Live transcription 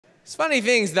It's funny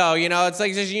things, though, you know, it's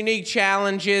like there's unique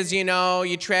challenges, you know,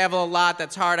 you travel a lot,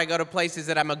 that's hard. I go to places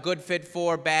that I'm a good fit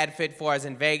for, bad fit for. I was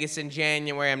in Vegas in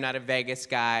January, I'm not a Vegas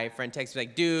guy. Friend texts me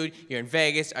like, dude, you're in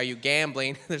Vegas, are you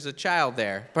gambling? There's a child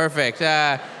there. Perfect.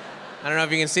 I don't know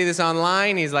if you can see this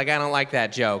online. He's like, I don't like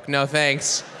that joke. No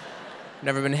thanks.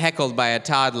 Never been heckled by a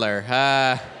toddler.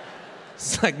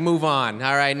 It's like, move on.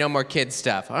 All right, no more kid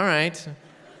stuff. All right.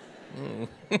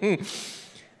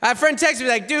 A friend texted me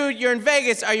like, dude, you're in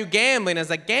Vegas, are you gambling? I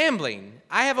was like, gambling?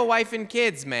 I have a wife and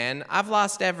kids, man. I've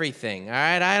lost everything, all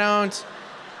right? I don't...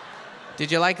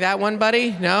 Did you like that one,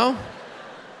 buddy? No?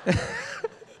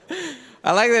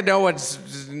 I like that no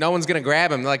one's gonna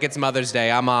grab him like it's Mother's Day.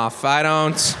 I'm off. I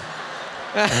don't...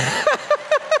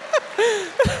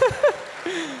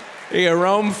 You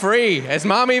roam free. Is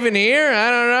Mom even here? I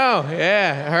don't know.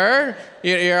 Yeah, her?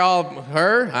 You're all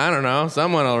her? I don't know.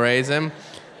 Someone will raise him.